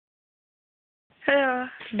Hello,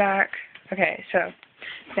 I'm back. Okay, so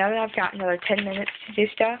now that I've got another 10 minutes to do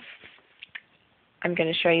stuff, I'm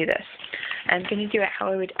going to show you this. I'm going to do it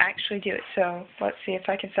how I would actually do it. So let's see if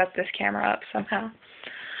I can set this camera up somehow.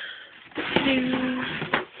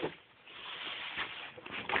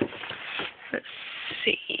 Let's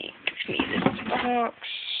see. Give me this box.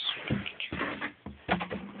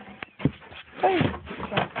 Oh,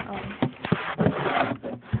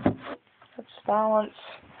 let's balance.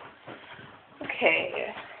 Okay,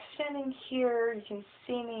 standing here, you can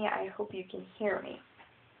see me. I hope you can hear me.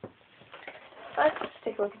 Let's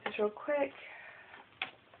take a look at this real quick.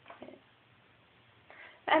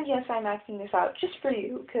 And yes, I'm acting this out just for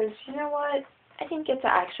you, because you know what? I didn't get to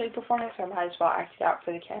actually perform it, so I might as well act it out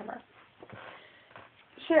for the camera.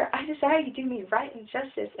 Sir, I desire you do me right and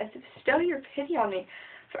justice, and to bestow your pity on me,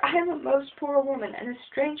 for I am a most poor woman, and a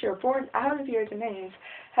stranger born out of your dominions,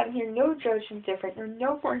 having here no judgment different, nor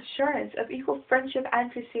no more assurance of equal friendship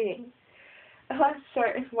and proceeding. Alas,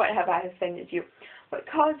 sir, in what have I offended you? What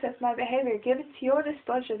cause hath my behavior given to your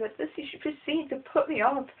displeasure, that thus you should proceed to put me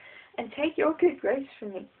off, and take your good grace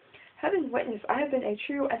from me? Heaven witness, I have been a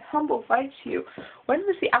true and humble wife to you. When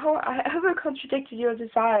was the hour I ever contradicted your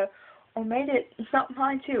desire, or made it not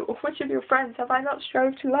mine too? Or which of your friends have I not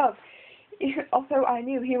strove to love, although I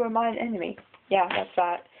knew he were mine enemy? Yeah, that's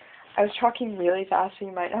that. I was talking really fast, so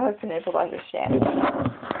you might not have been able to understand.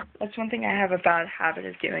 That's one thing I have a bad habit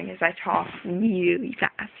of doing, is I talk really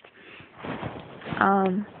fast.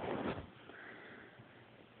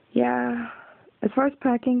 Yeah, as far as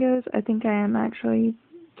packing goes, I think I am actually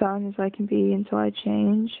done as I can be until I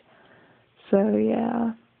change. So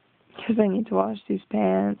yeah, because I need to wash these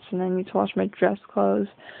pants, and I need to wash my dress clothes,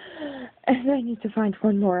 and I need to find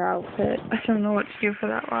one more outfit. I don't know what to do for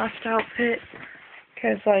that last outfit,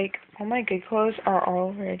 because like, all my good clothes are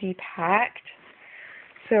already packed.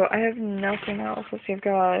 So I have nothing else. Let's see, I've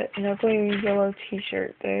got an ugly yellow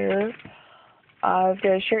t-shirt there. I've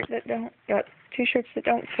got got two shirts that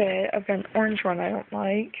don't fit. I've got an orange one I don't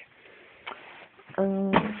like.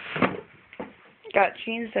 Got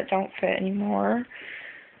jeans that don't fit anymore.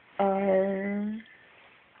 I've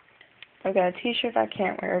got a t-shirt I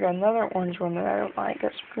can't wear. I've got another orange one that I don't like.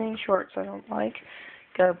 Got some green shorts I don't like.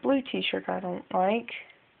 Got a blue t-shirt I don't like.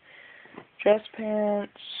 Dress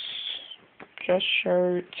pants. Dress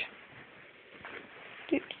shirt.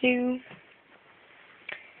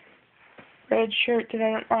 Red shirt that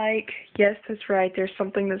I don't like. Yes, that's right. There's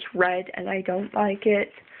something that's red and I don't like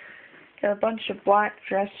it. Got a bunch of black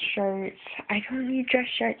dress shirts. I don't need dress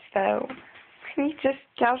shirts though. I need just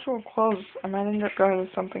casual clothes. I might end up going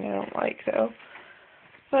with something I don't like though.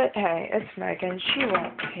 But hey, it's Megan. She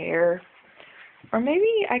won't care. Or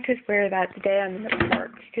maybe I could wear that the day I'm in the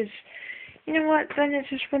park. Because, you know what? Then it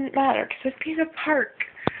just wouldn't matter. Because it'd be in a park.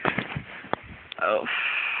 Oh.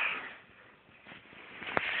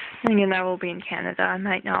 And again, I will be in Canada. I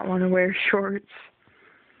might not want to wear shorts.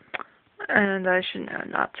 And I should know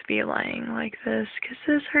not to be lying like this, because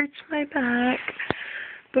this hurts my back.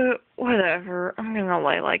 But whatever, I'm gonna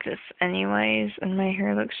lay like this anyways, and my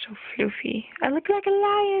hair looks so floofy. I look like a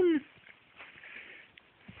lion!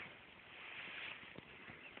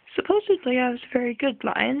 Supposedly I was a very good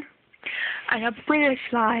lion. I'm a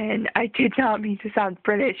British lion. I did not mean to sound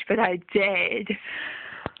British, but I did.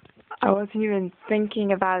 I wasn't even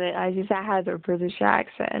thinking about it. I had a British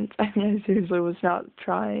accent. I mean, I seriously was not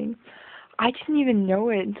trying. I didn't even know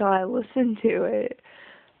it until I listened to it.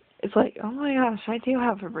 It's like, oh my gosh, I do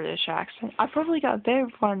have a British accent. I probably got a bit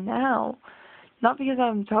of one now. Not because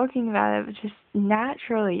I'm talking about it, but just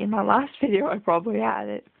naturally. In my last video, I probably had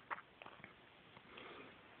it.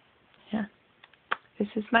 Yeah. This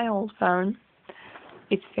is my old phone.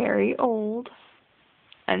 It's very old.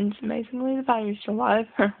 And amazingly, the battery's still alive.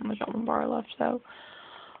 I only got one bar left, though.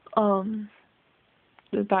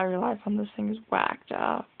 The battery life on this thing is whacked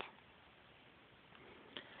up.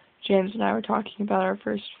 James and I were talking about our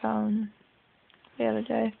first phone the other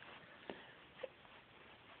day.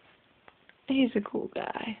 He's a cool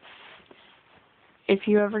guy. If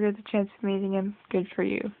you ever get the chance of meeting him, good for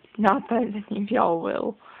you. Not that any of y'all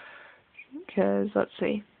will. Because, let's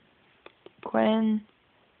see. Quinn.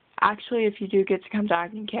 Actually, if you do get to come to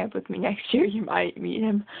acting camp with me next year, you might meet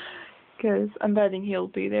him. Because I'm betting he'll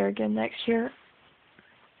be there again next year.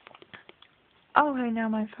 Oh, hey, now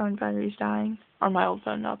my phone battery's dying. On my old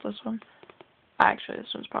phone, not this one. Actually,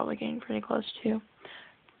 this one's probably getting pretty close, too.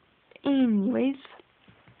 Anyways.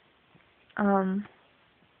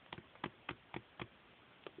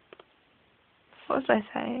 What was I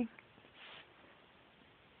saying?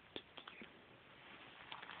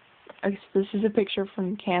 Okay, so this is a picture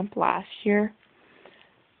from camp last year.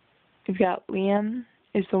 We've got Liam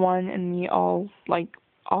is the one in the all, like,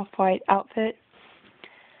 off-white outfit.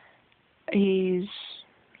 He's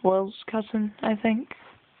Will's cousin, I think.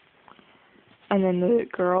 And then the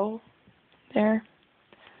girl there.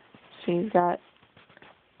 So you've got,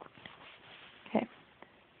 okay,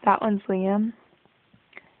 that one's Liam.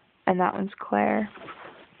 And that one's Claire.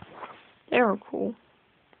 They were cool.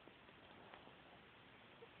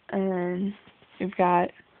 And we've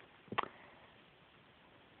got,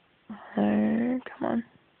 come on.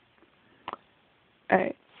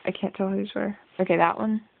 Alright, I can't tell who's where. Okay, that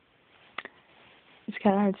one. It's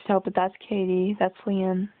kind of hard to tell, but that's Katie. That's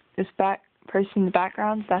Liam. This person in the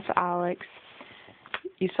background, that's Alex.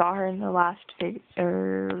 You saw her in the last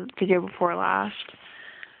video before last,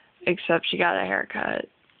 except she got a haircut.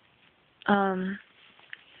 I'm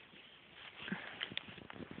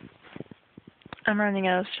running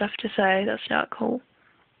out of stuff to say. That's not cool.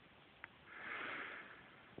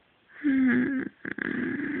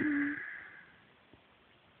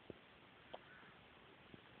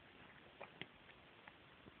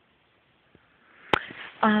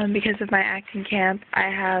 Because of my acting camp, I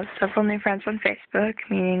have several new friends on Facebook,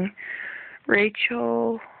 meaning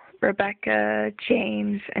Rachel, Rebecca,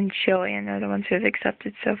 James, and Jillian are the ones who have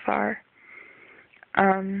accepted so far.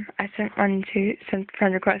 I sent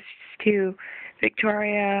friend requests to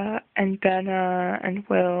Victoria and Benna and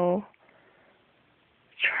Will.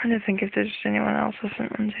 Trying to think if there's anyone else I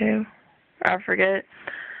sent one to. I forget.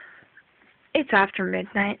 It's after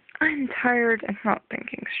midnight. I'm tired and not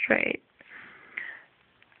thinking straight.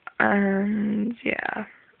 And yeah,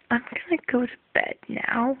 I'm gonna go to bed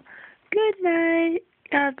now. Good night.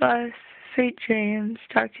 God bless. Sweet dreams.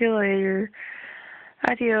 Talk to you later.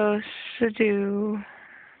 Adios. Adieu.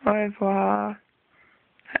 Au revoir.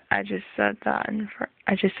 I just said that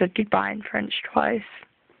I just said goodbye in French twice.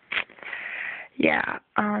 Yeah,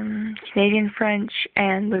 Canadian French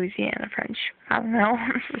and Louisiana French. I don't know.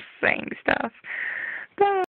 I'm just saying stuff. Bye.